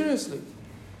worrying seriously.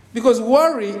 Because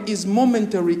worry is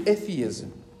momentary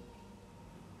atheism.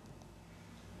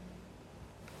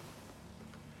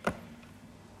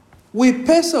 We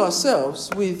pace ourselves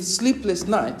with sleepless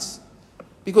nights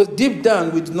because deep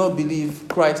down we do not believe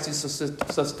Christ is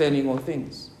sustaining all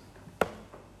things.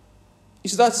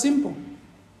 It's that simple.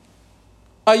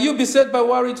 Are you beset by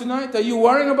worry tonight? Are you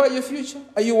worrying about your future?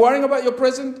 Are you worrying about your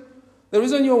present? The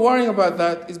reason you're worrying about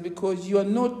that is because you are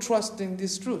not trusting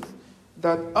this truth,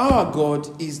 that our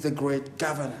God is the great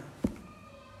governor.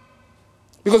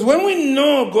 Because when we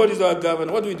know God is our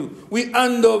governor, what do? We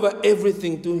hand over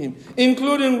everything to him,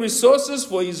 including resources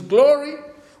for his glory.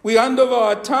 We hand over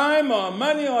our time, our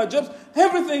money, our jobs.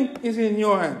 Everything is in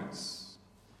your hands.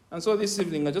 And so this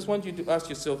evening, I just want you to ask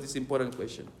yourself this important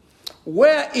question.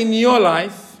 Where in your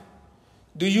life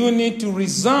do you need to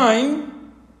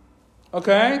resign?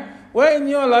 Okay? Where in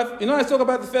your life, I talk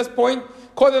about the first point,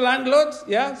 call the landlord,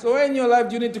 yeah? So where in your life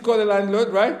do you need to call the landlord,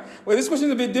 right? Well, this question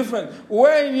is a bit different.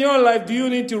 Where in your life do you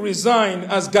need to resign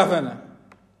as governor?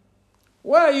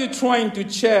 Where are you trying to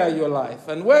chair your life?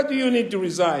 And where do you need to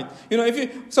resign?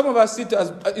 Some of us sit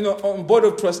as, on board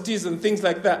of trustees and things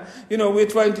like that. We're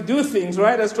trying to do things,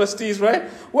 right, as trustees, right?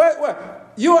 Where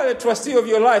you are the trustee of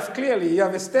your life, clearly. You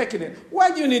have a stake in it.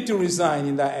 Why do you need to resign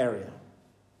in that area?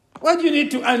 Why do you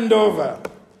need to hand over?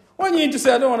 Why do you need to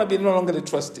say, I don't want to be no longer the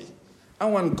trustee? I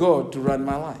want God to run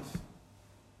my life.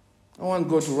 I want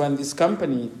God to run this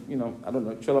company, I don't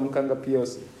know, Cholam Kanga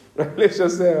PLC, right? Let's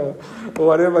just say, or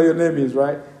whatever your name is,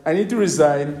 right? I need to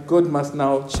resign. God must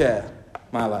now chair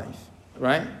my life,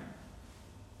 right?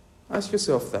 Ask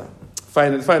yourself that.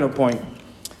 Final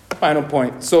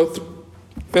point. So,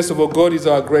 first of all, God is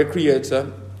our great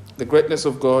creator, the greatness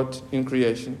of God in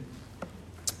creation.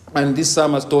 And this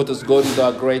psalm has taught us God is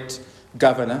our great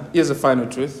governor. Here's the final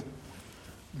truth.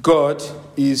 God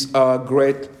is our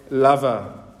great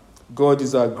lover. God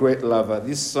is our great lover.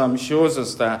 This psalm shows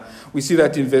us that. We see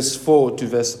that in verse 4 to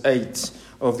verse 8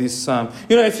 of this psalm.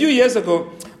 A few years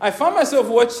ago, I found myself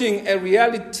watching a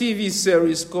reality TV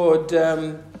series called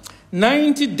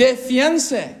 90 Day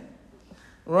Fiancé.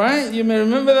 Right? You may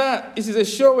remember that. It is a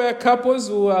show where couples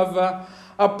who have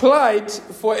applied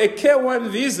for a K1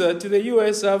 visa to the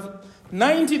US have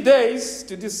 90 days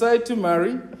to decide to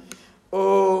marry,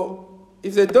 or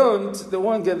if they don't, they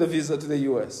won't get the visa to the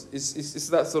US. It's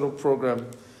that sort of program.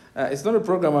 It's not a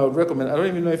program I would recommend. I don't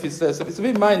even know if it's there. So it's a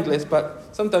bit mindless,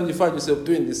 but sometimes you find yourself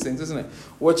doing these things, isn't it?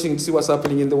 Watching to see what's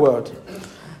happening in the world.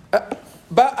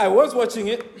 But I was watching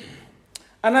it,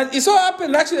 and it so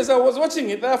happened, actually, as I was watching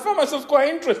it, that I found myself quite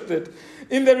interested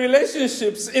in the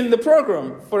relationships in the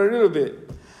program for a little bit.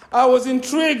 I was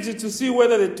intrigued to see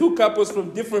whether the two couples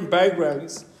from different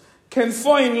backgrounds can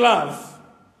fall in love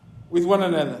with one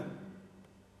another.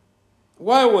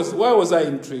 Why was I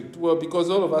intrigued? Well, because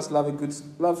all of us love a good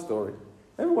love story.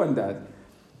 Everyone does.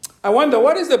 I wonder,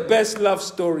 what is the best love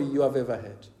story you have ever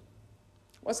heard?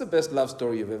 What's the best love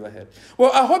story you've ever heard?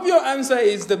 Well, I hope your answer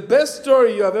is the best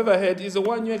story you have ever heard is the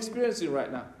one you're experiencing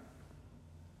right now.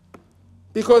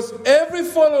 Because every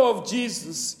follower of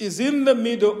Jesus is in the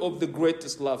middle of the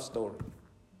greatest love story.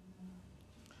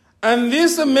 And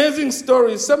this amazing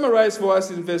story is summarized for us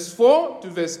in verse 4 to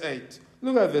verse 8.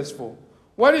 Look at verse 4.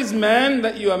 What is man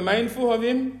that you are mindful of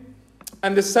him,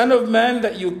 and the Son of Man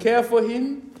that you care for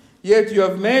him? Yet you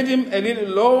have made him a little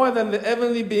lower than the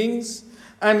heavenly beings,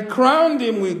 and crowned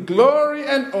him with glory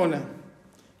and honor.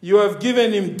 You have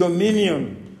given him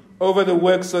dominion over the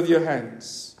works of your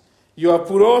hands. You have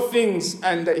put all things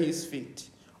under his feet,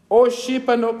 all sheep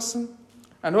and oxen,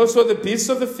 and also the beasts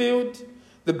of the field,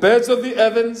 the birds of the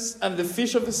heavens, and the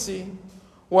fish of the sea,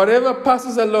 whatever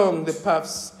passes along the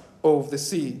paths of the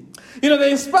sea. You know, the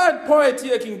inspired poet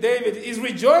here, King David, is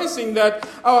rejoicing that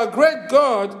our great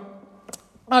God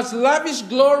has lavished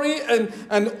glory and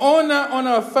honor on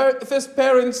our first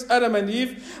parents, Adam and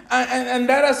Eve, and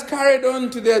that has carried on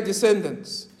to their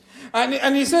descendants.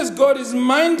 And he says God is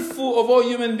mindful of all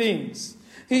human beings.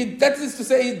 That is to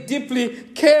say, he deeply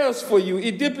cares for you.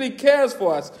 He deeply cares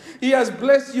for us. He has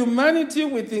blessed humanity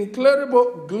with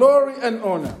incredible glory and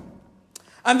honor.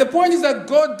 And the point is that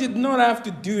God did not have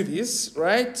to do this,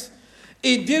 right?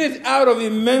 He did it out of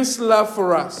immense love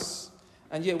for us.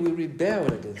 And yet we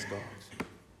rebelled against God.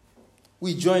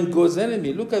 We joined God's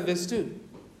enemy. Look at verse 2.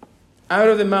 Out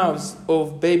of the mouths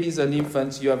of babies and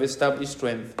infants you have established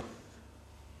strength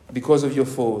because of your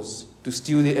foes, to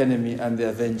steal the enemy and the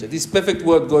avenger. This perfect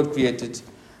world God created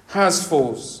has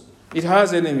foes. It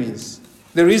has enemies.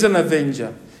 There is an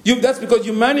avenger. That's because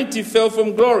humanity fell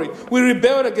from glory. We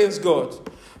rebelled against God.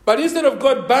 But instead of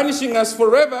God banishing us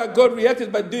forever, God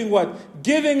reacted by doing what?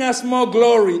 Giving us more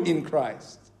glory in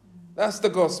Christ. That's the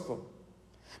gospel.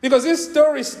 Because this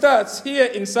story starts here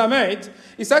in Psalm 8.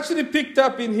 It's actually picked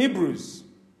up in Hebrews,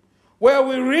 where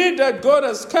we read that God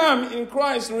has come in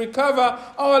Christ to recover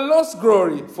our lost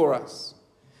glory for us.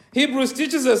 Hebrews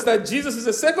teaches us that Jesus is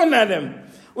the second Adam,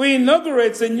 who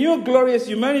inaugurates a new glorious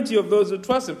humanity of those who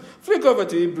trust him. Flick over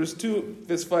to Hebrews 2,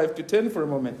 verse 5 to 10 for a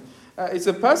moment. It's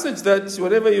a passage that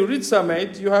whenever you read Psalm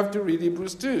 8, you have to read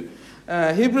Hebrews 2.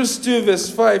 Hebrews 2, verse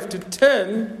 5 to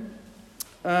 10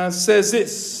 says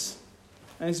this.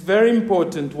 And it's very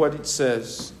important what it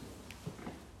says,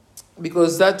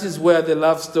 because that is where the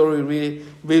love story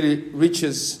really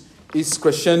reaches its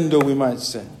crescendo, we might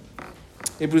say.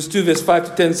 Hebrews 2 verse 5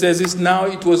 to 10 says this, Now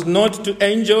it was not to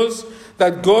angels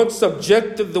that God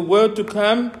subjected the world to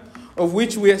come, of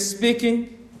which we are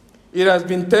speaking. It has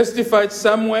been testified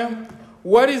somewhere.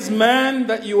 What is man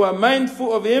that you are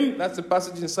mindful of him? That's the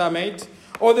passage in Psalm 8.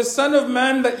 Or the Son of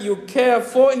Man that you care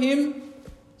for him?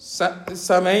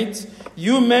 Psalm 8,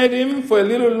 you made him for a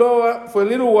little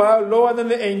while lower than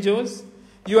the angels.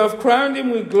 You have crowned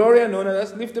him with glory and honor.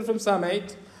 That's lifted from Psalm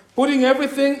 8. Putting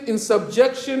everything in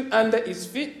subjection under his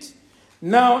feet.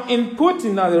 Now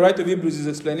the writer of Hebrews is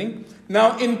explaining.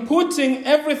 Now in putting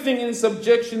everything in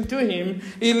subjection to him,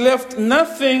 he left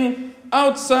nothing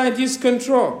outside his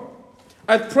control.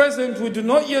 At present, we do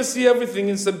not yet see everything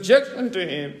in subjection to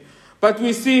him, but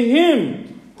we see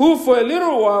him who for a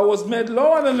little while was made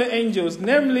lower than the angels,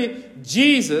 namely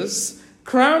Jesus,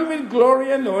 crowned with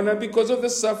glory and honor because of the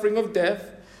suffering of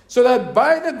death, so that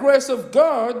by the grace of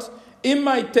God he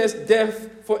might taste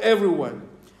death for everyone.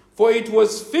 For it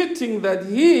was fitting that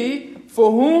he, for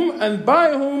whom and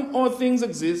by whom all things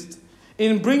exist,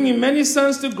 in bringing many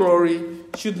sons to glory,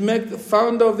 should make the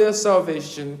founder of their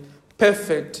salvation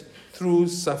perfect through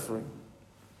suffering.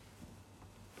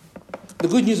 The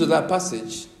good news of that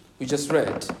passage we just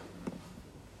read,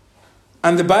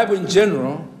 and the Bible in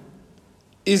general,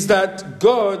 is that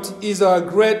God is our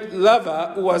great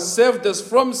lover who has saved us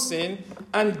from sin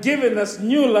and given us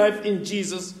new life in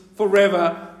Jesus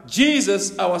forever.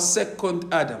 Jesus, our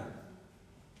second Adam.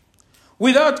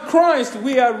 Without Christ,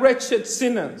 we are wretched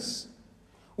sinners.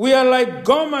 We are like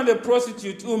Gomer the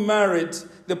prostitute who married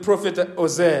the prophet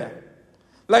Hosea.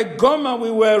 Like Gomer,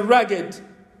 we were ragged,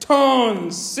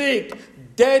 torn, sick,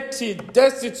 dirty,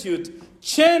 destitute,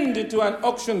 chained to an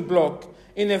auction block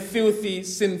in a filthy,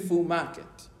 sinful market.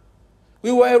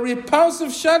 We were a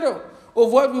repulsive shadow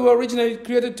of what we were originally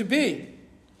created to be.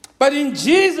 But in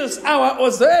Jesus, our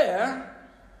Hosea,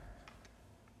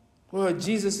 well,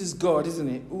 Jesus is God, isn't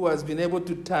he? Who has been able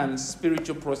to turn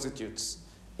spiritual prostitutes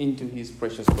into his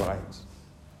precious bride.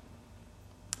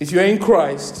 If you're in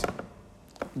Christ,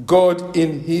 God,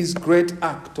 in his great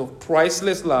act of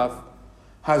priceless love,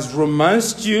 has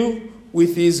romanced you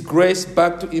with his grace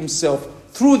back to himself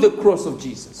through the cross of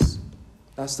Jesus.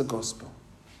 That's the gospel.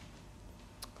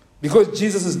 Because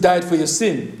Jesus has died for your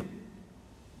sin,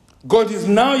 God is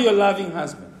now your loving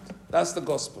husband. That's the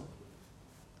gospel.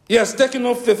 He has taken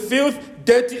off the filth,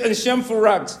 dirty, and shameful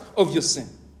rags of your sin.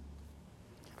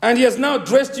 And he has now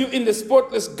dressed you in the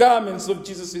spotless garments of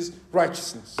Jesus'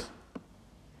 righteousness.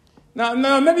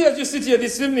 Now, maybe as you sit here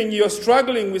this evening, you're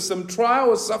struggling with some trial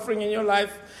or suffering in your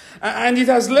life, and it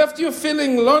has left you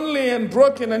feeling lonely and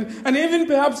broken, and even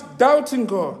perhaps doubting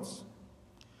God.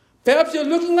 Perhaps you're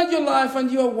looking at your life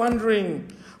and you're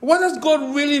wondering, what does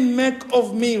God really make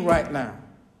of me right now?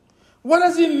 What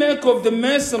does he make of the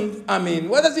mess I'm in?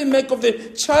 What does he make of the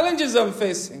challenges I'm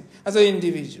facing as an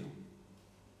individual?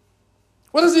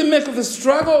 What does he make of the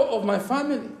struggle of my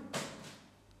family?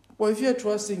 Well, if you're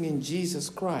trusting in Jesus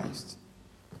Christ,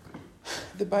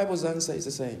 the Bible's answer is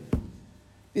the same.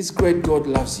 This great God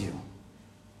loves you.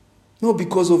 Not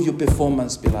because of your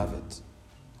performance, beloved.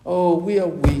 Oh, we are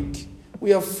weak.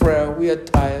 We are frail. We are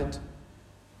tired.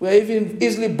 We are even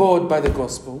easily bored by the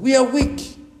gospel. We are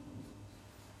weak.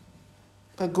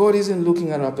 But God isn't looking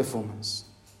at our performance.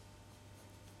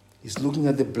 He's looking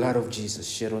at the blood of Jesus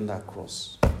shed on that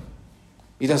cross.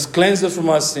 It has cleansed us from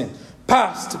our sin,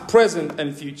 past, present,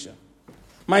 and future.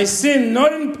 My sin,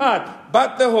 not in part,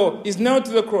 but the whole, is nailed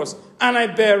to the cross, and I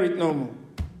bear it no more.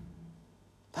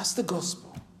 That's the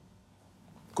gospel.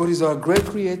 God is our great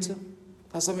creator.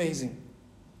 That's amazing.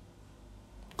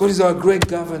 God is our great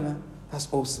governor. That's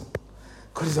awesome.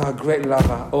 God is our great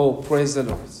lover. Oh, praise the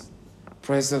Lord.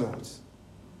 Praise the Lord.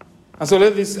 And so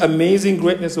let this amazing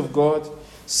greatness of God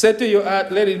settle your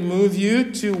heart. Let it move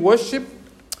you to worship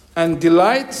and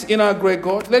delight in our great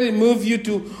God. Let it move you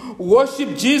to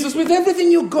worship Jesus with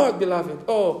everything you got, beloved.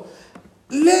 Oh,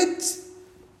 let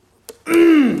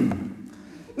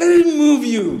it move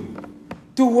you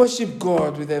to worship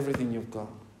God with everything you've got.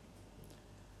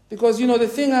 Because, the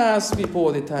thing I ask people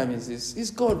all the time is this: is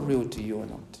God real to you or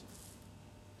not?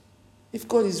 If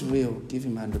God is real, give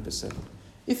him 100%.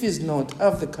 If he's not,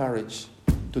 have the courage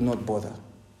to not bother.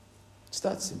 It's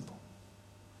that simple.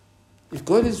 If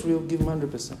God is real, give him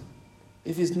 100%.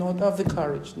 If he's not, have the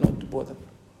courage not to bother.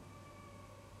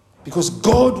 Because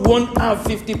God won't have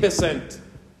 50%.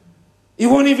 He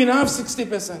won't even have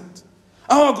 60%.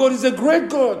 Our God is a great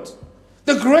God.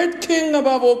 The great King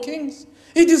above all kings.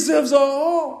 He deserves our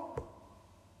all.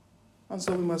 And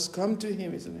so we must come to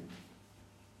him, isn't it?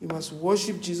 We must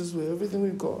worship Jesus with everything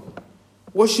we've got.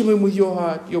 Worship him with your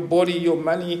heart, your body, your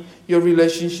money, your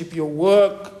relationship, your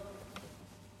work.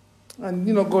 And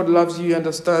God loves you. He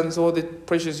understands all the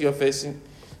pressures you're facing.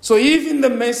 So even the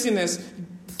messiness,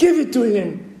 give it to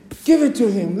him. Give it to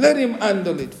him. Let him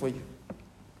handle it for you.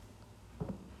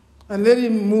 And let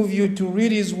him move you to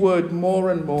read his word more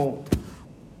and more.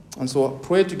 And so I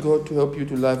pray to God to help you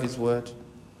to love his word,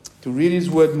 to read his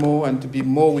word more and to be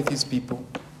more with his people,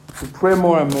 to pray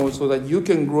more and more so that you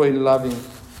can grow in loving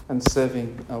and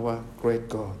serving our great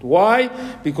God. Why?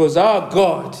 Because our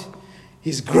God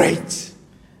is great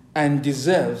and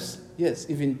deserves, yes,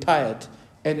 even tired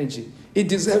energy. He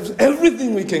deserves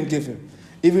everything we can give him,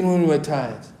 even when we're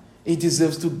tired. He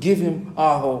deserves to give him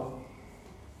our all.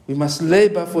 We must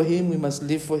labor for him, we must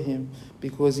live for him,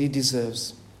 because he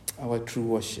deserves our true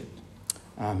worship.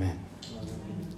 Amen.